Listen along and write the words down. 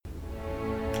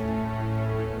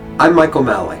I'm Michael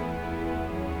Malley,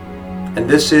 and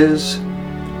this is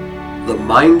The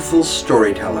Mindful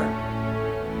Storyteller,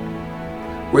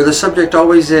 where the subject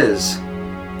always is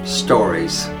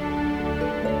stories.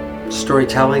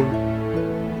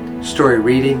 Storytelling, story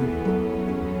reading,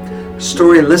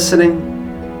 story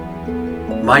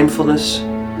listening, mindfulness,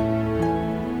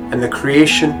 and the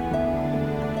creation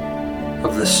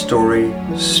of the story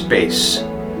space.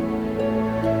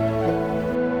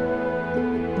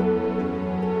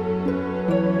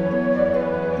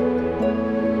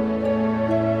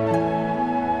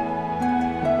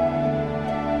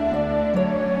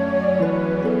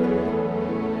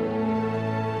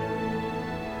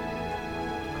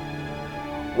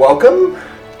 Welcome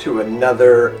to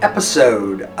another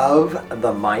episode of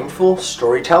The Mindful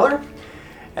Storyteller,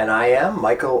 and I am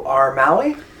Michael R.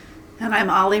 Malley. And I'm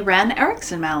Ollie Wren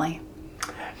Erickson Malley.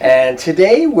 And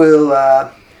today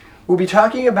we'll be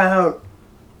talking about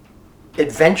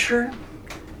adventure,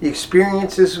 the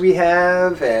experiences we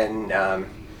have, and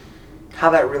how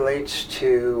that relates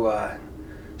to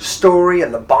story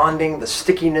and the bonding, the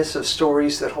stickiness of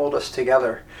stories that hold us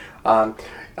together.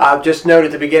 I'll just note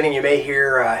at the beginning you may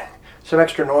hear some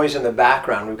extra noise in the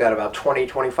background. We've got about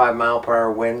 20-25 mile per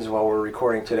hour winds while we're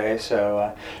recording today,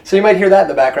 so you might hear that in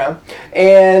the background.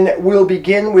 And we'll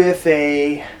begin with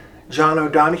a John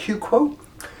O'Donohue quote,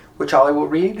 which Ollie will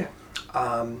read,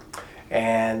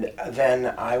 and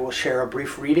then I will share a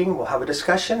brief reading. We'll have a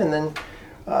discussion, and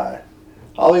then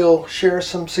Ollie will share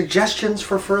some suggestions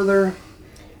for further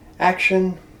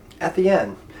action at the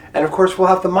end. And of course, we'll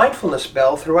have the mindfulness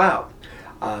bell throughout.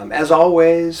 As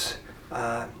always,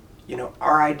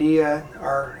 our idea,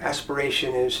 our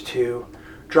aspiration is to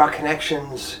draw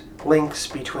connections, links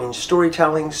between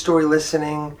storytelling, story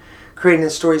listening, creating a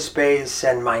story space,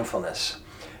 and mindfulness.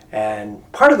 And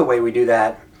part of the way we do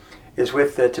that is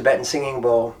with the Tibetan singing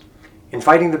bowl,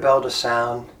 inviting the bell to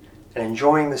sound and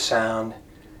enjoying the sound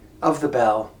of the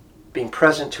bell, being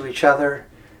present to each other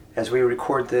as we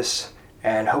record this,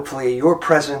 and hopefully you're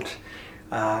present,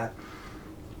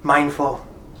 mindful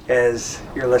as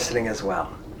you're listening as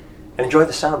well. And enjoy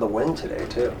the sound of the wind today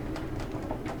too.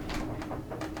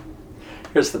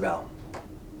 Here's the bell.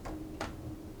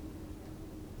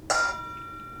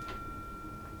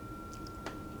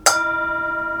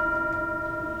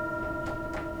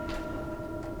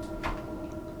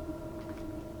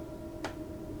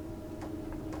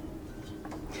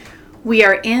 We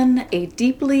are in a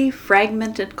deeply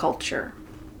fragmented culture.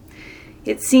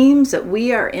 It seems that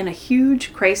we are in a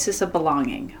huge crisis of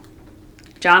belonging.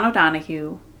 John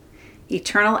O'Donohue,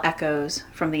 Eternal Echoes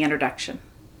from the introduction.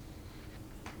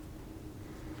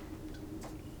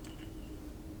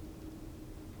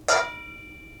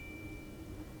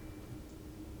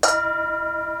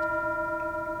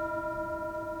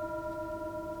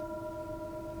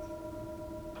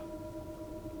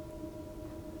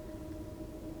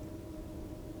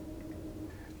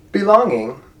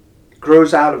 Belonging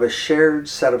grows out of a shared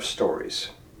set of stories.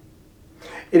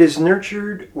 It is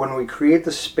nurtured when we create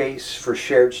the space for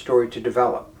shared story to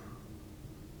develop.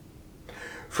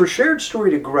 For shared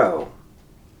story to grow,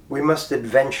 we must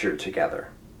adventure together.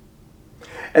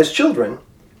 As children,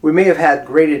 we may have had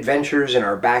great adventures in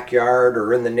our backyard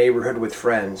or in the neighborhood with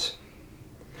friends.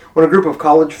 When a group of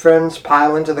college friends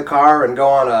pile into the car and go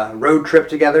on a road trip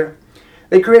together,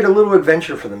 they create a little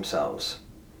adventure for themselves.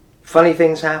 Funny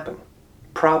things happen.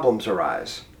 Problems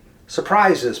arise.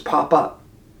 Surprises pop up.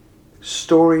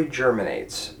 Story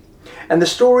germinates. And the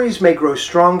stories may grow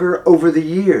stronger over the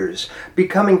years,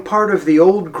 becoming part of the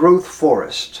old growth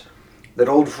forest that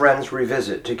old friends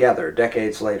revisit together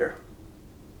decades later.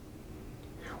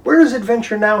 Where is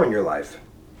adventure now in your life?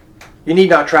 You need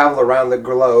not travel around the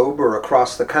globe or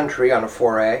across the country on a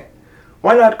foray.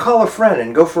 Why not call a friend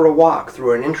and go for a walk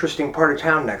through an interesting part of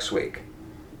town next week?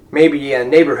 Maybe a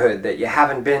neighborhood that you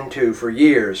haven't been to for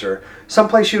years, or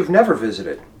someplace you've never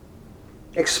visited.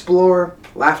 Explore,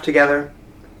 laugh together,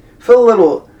 feel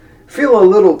a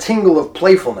little tingle of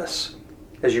playfulness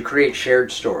as you create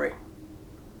shared story.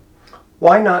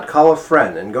 Why not call a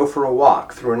friend and go for a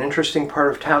walk through an interesting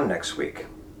part of town next week?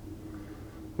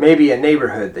 Maybe a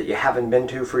neighborhood that you haven't been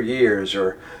to for years,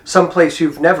 or someplace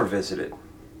you've never visited.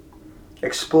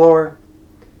 Explore,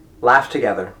 laugh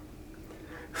together.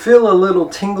 Feel a little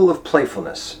tingle of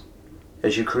playfulness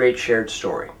as you create shared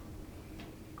story.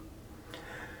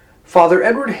 Father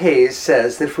Edward Hayes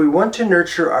says that if we want to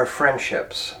nurture our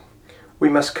friendships, we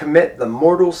must commit the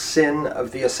mortal sin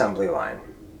of the assembly line.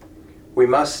 We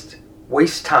must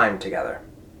waste time together.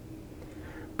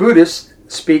 Buddhists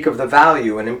speak of the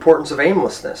value and importance of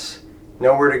aimlessness,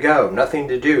 nowhere to go, nothing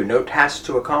to do, no task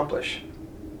to accomplish.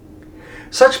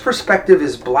 Such perspective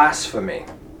is blasphemy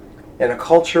in a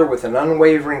culture with an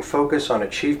unwavering focus on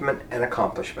achievement and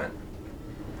accomplishment.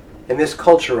 In this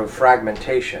culture of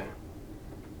fragmentation,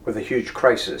 with a huge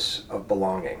crisis of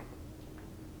belonging.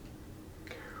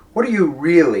 What are you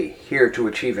really here to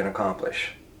achieve and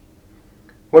accomplish?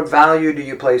 What value do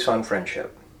you place on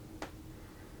friendship?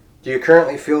 Do you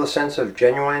currently feel a sense of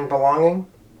genuine belonging?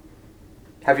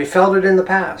 Have you felt it in the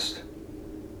past?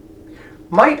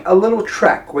 Might a little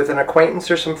trek with an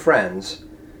acquaintance or some friends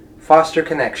foster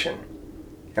connection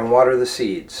and water the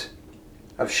seeds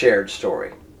of shared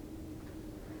story?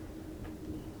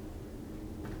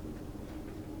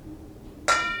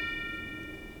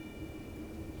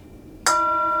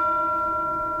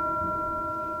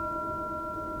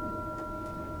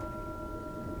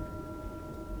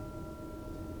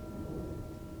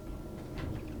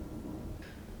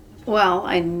 Well,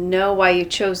 I know why you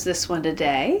chose this one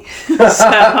today,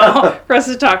 so for us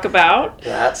to talk about.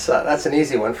 That's an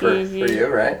easy one for you,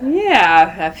 right?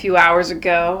 Yeah, a few hours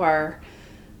ago, our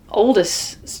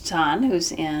oldest son,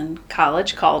 who's in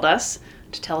college, called us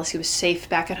to tell us he was safe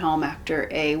back at home after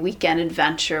a weekend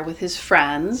adventure with his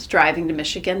friends, driving to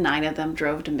Michigan. 9 of them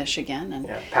drove to Michigan. And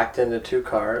packed into 2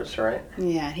 cars, right?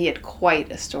 Yeah, he had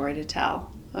quite a story to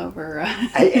tell. Over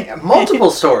multiple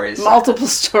stories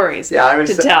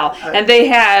to tell. And they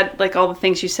had, like all the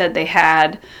things you said, they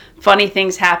had funny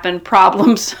things happen,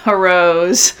 problems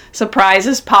arose,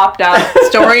 surprises popped up,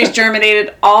 stories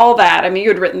germinated, all that. I mean, you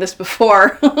had written this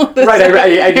before. Right,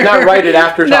 I did not write it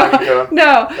after talking to him.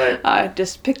 No, right. I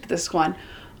just picked this one.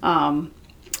 And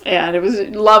it was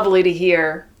lovely to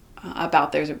hear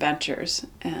about their adventures.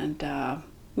 And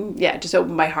it just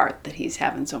opened my heart that he's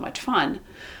having so much fun.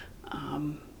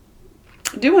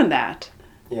 Doing that.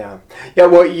 Yeah.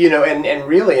 Well, and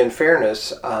really, in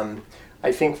fairness,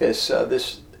 I think this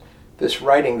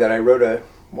writing that I wrote a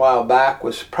while back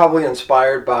was probably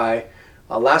inspired by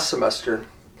last semester.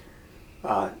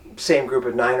 Same group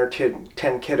of 9 or 10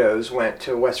 kiddos went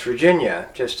to West Virginia,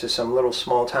 just to some little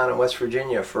small town in West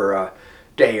Virginia for a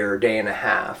day or a day and a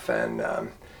half, and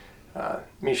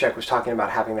Mishak was talking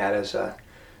about having that as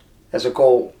a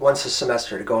goal once a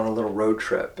semester to go on a little road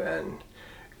trip. And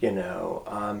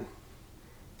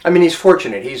I mean, he's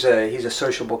fortunate. He's a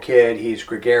sociable kid. He's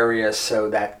gregarious, so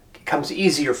that comes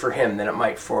easier for him than it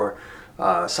might for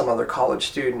some other college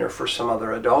student or for some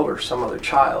other adult or some other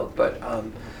child. But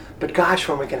gosh,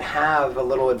 when we can have a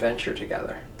little adventure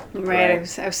together. Right.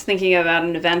 I was thinking about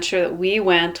an adventure that we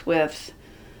went with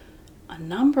a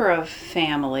number of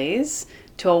families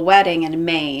to a wedding in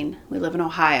Maine. We live in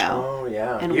Ohio. Oh,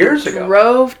 yeah. And Years we ago.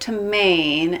 drove to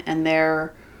Maine and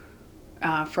there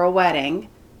for a wedding.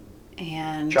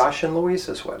 And Josh and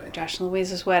Louisa's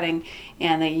wedding.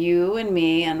 And that you and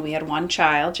me, and we had one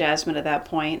child, Jasmine at that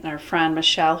point, and our friend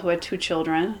Michelle, who had 2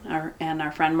 children, and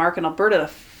our friend Mark and Alberta. The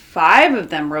 5 of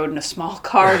them rode in a small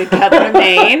car together to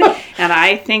Maine, and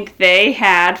I think they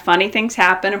had funny things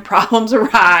happen and problems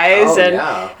arise.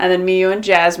 And then me, you, and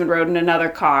Jasmine rode in another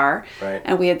car. Right.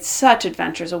 And we had such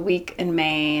adventures. A week in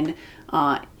Maine,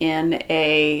 in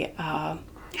a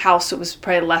house that was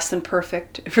probably less than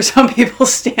perfect for some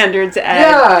people's standards.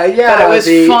 Yeah. But it was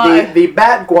fun. The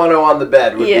bat guano on the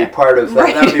bed would be part of that.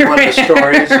 That would be one of the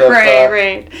stories.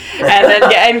 Right. And then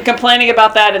and complaining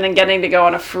about that, and then getting to go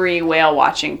on a free whale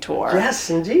watching tour.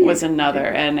 Yes, indeed. Was another.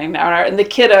 And the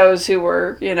kiddos who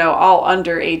were, all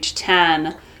under age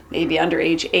 10, maybe under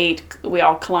age 8, we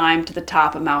all climbed to the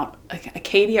top of Mount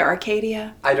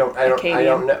Arcadia. I don't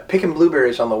know. Picking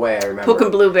blueberries on the way, I remember.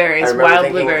 Picking blueberries,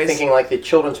 blueberries. Thinking like the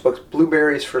children's books,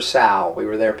 Blueberries for Sal. We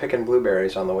were there picking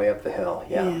blueberries on the way up the hill.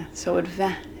 Yeah. So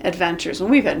adventures, and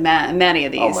we've had many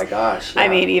of these. Oh my gosh. Yeah. I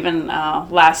mean, even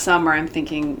last summer, I'm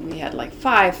thinking we had like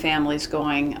 5 families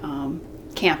going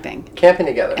camping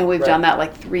together, and we've done that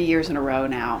like 3 years in a row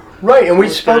now. Right, and we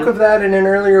spoke of that in an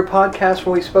earlier podcast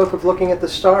when we spoke of looking at the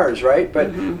stars, right?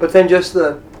 But then just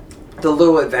the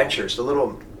little adventures, the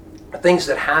little things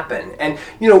that happen. And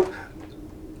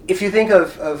if you think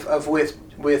of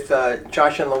with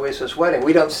Josh and Louisa's wedding,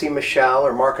 we don't see Michelle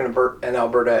or Mark and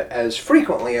Alberta as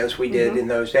frequently as we did in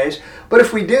those days, but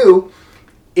if we do,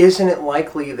 isn't it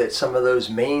likely that some of those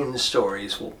main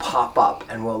stories will pop up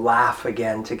and we'll laugh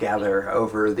again together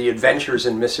over the adventures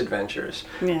and misadventures?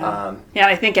 Yeah.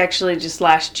 I think actually just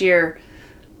last year,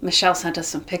 Michelle sent us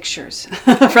some pictures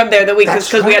from there that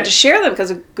because we had to share them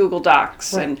because of Google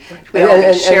Docs, and we all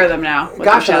can share them now with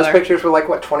gosh, each other. Those pictures were like,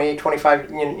 20, 25,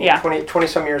 20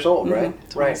 some years old, right?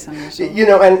 20 some years old.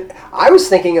 And I was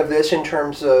thinking of this in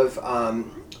terms of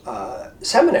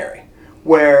seminary.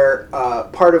 where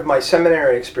part of my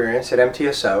seminary experience at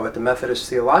MTSO, at the Methodist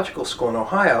Theological School in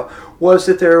Ohio, was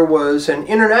that there was an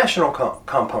international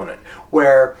component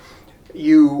where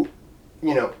you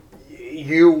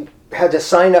had to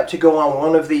sign up to go on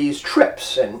one of these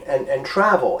trips and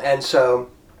travel. And so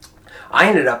I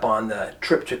ended up on the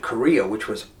trip to Korea, which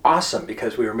was awesome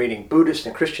because we were meeting Buddhist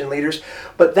and Christian leaders.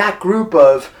 But that group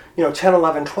of 10,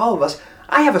 11, 12 of us,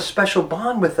 I have a special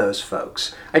bond with those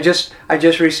folks. I just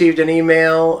received an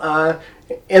email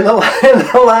in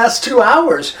the last 2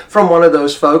 hours from one of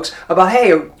those folks about,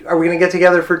 hey, are we going to get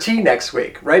together for tea next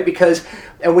week, right?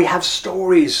 And we have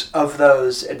stories of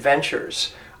those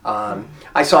adventures.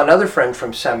 I saw another friend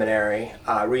from seminary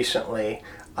recently,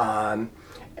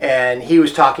 and he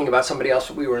was talking about somebody else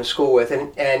that we were in school with,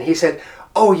 and he said,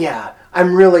 oh yeah,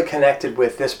 I'm really connected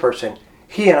with this person.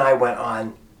 He and I went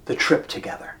on the trip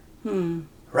together,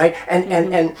 right?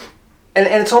 And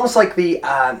it's almost like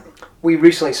we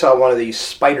recently saw one of these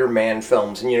Spider-Man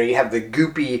films, and you have the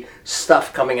goopy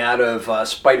stuff coming out of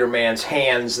Spider-Man's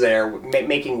hands there,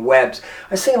 making webs.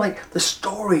 I was saying, like, the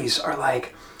stories are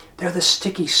like, they're the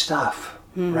sticky stuff,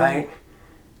 right?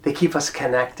 They keep us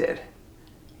connected,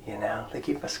 they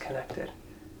keep us connected.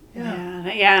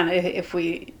 Yeah, and if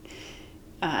we,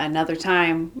 another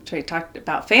time, we talked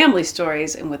about family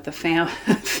stories and with the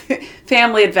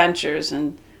family adventures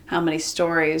and how many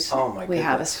stories we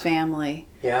have as family.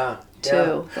 Yeah.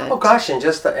 Too. Yeah. Oh gosh, and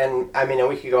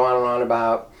we could go on and on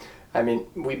about,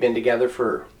 we've been together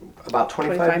for about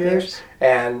 25 years.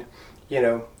 And,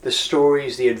 the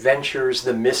stories, the adventures,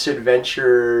 the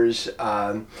misadventures,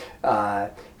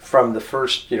 from the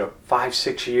first,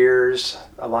 5-6 years,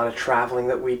 a lot of traveling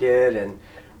that we did, and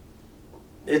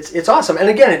it's awesome. And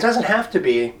again, it doesn't have to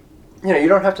be, you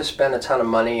don't have to spend a ton of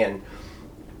money and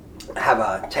have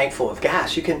a tank full of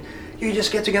gas. You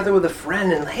just get together with a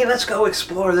friend and, hey, let's go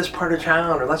explore this part of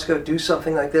town, or let's go do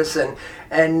something like this,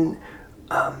 and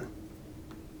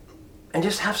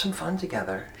just have some fun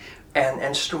together,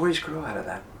 and stories grow out of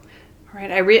that.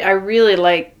 Right. I really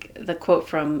like the quote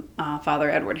from Father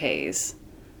Edward Hayes,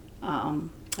 and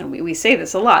we say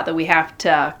this a lot, that we have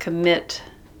to commit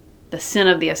the sin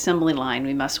of the assembly line.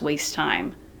 We must waste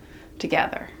time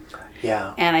together.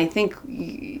 Yeah. And I think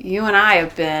you and I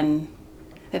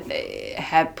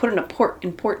have put an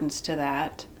importance to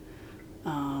that,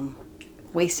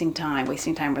 wasting time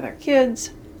with our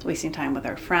kids, wasting time with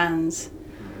our friends,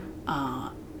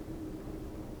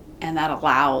 and that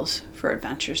allows for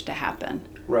adventures to happen.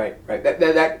 Right.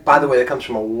 That by the way, that comes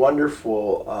from a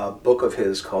wonderful book of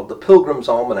his called The Pilgrim's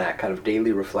Almanac, kind of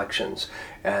daily reflections.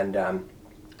 And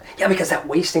because that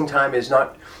wasting time is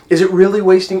it really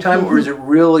wasting time, or is it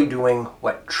really doing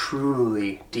what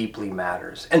truly, deeply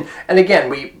matters? And again,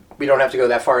 we don't have to go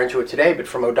that far into it today, but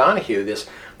from O'Donohue,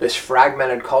 this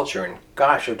fragmented culture, and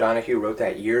gosh, O'Donohue wrote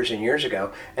that years and years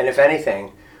ago, and if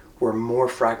anything, we're more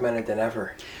fragmented than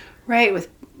ever. Right,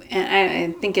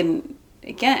 and I'm thinking,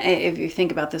 again, if you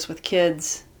think about this with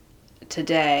kids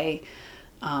today,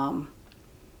 I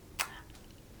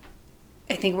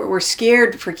think we're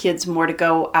scared for kids more to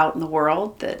go out in the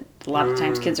world, that a lot of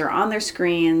times kids are on their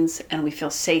screens and we feel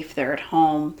safe there at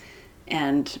home.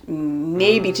 And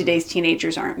maybe today's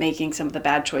teenagers aren't making some of the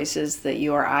bad choices that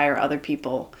you or I or other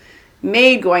people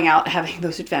made going out having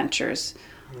those adventures.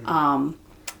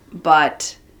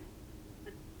 But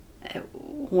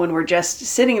when we're just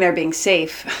sitting there being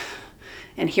safe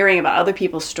and hearing about other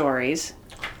people's stories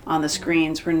on the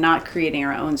screens, we're not creating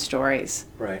our own stories.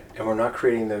 Right, and we're not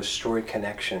creating those story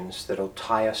connections that'll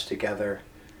tie us together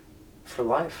for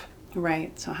life.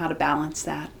 Right, so how to balance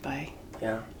that by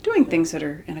doing things that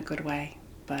are in a good way,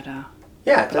 but it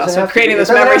doesn't also have creating to be,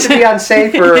 those memories. It doesn't have to be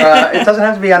unsafe, or it doesn't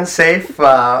have to be unsafe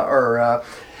or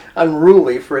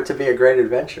unruly for it to be a great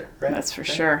adventure. Right? That's for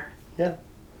sure. Yeah.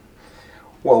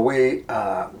 Well, we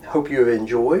hope you have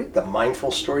enjoyed the Mindful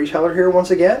Storyteller here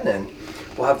once again, and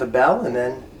we'll have the bell and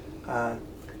then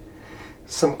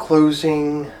some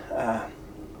closing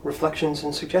reflections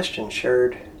and suggestions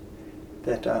shared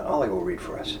that Ollie will read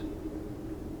for us.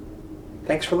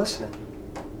 Thanks for listening.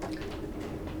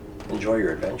 Enjoy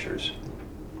your adventures.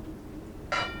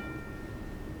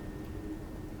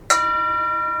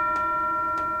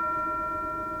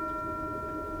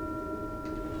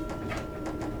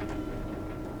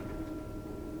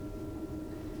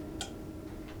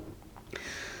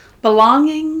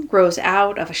 Belonging grows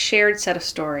out of a shared set of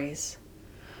stories.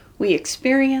 We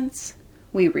experience,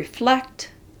 we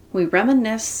reflect, we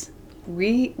reminisce,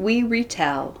 we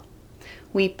retell.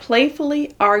 We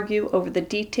playfully argue over the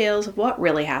details of what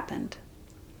really happened.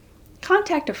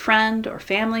 contact a friend or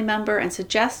family member and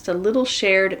suggest a little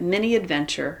shared mini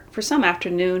adventure for some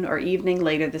afternoon or evening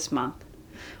later this month.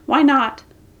 Why not?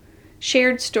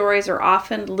 Shared stories are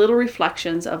often little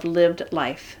reflections of lived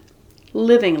life.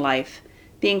 Living life,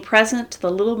 being present to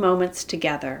the little moments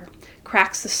together,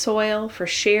 cracks the soil for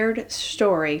shared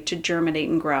story to germinate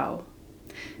and grow.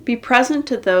 Be present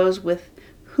to those with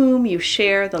whom you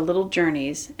share the little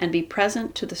journeys, and be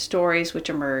present to the stories which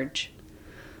emerge.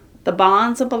 The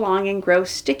bonds of belonging grow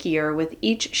stickier with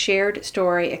each shared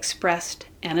story expressed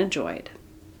and enjoyed.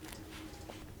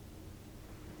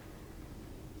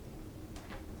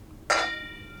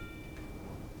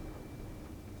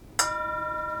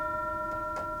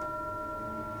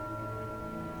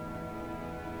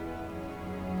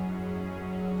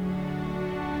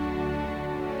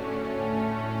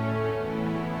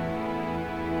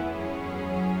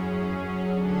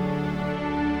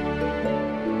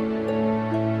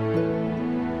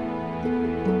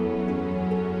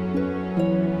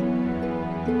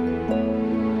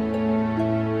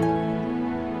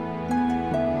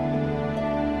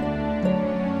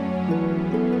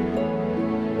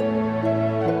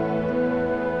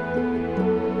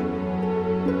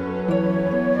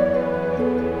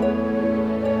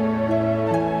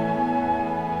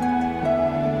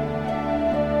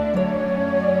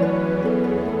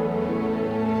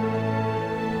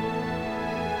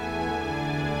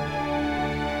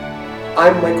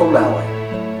 I'm Michael Malley,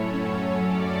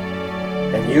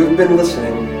 and you've been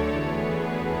listening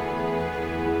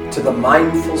to the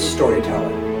Mindful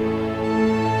Storyteller.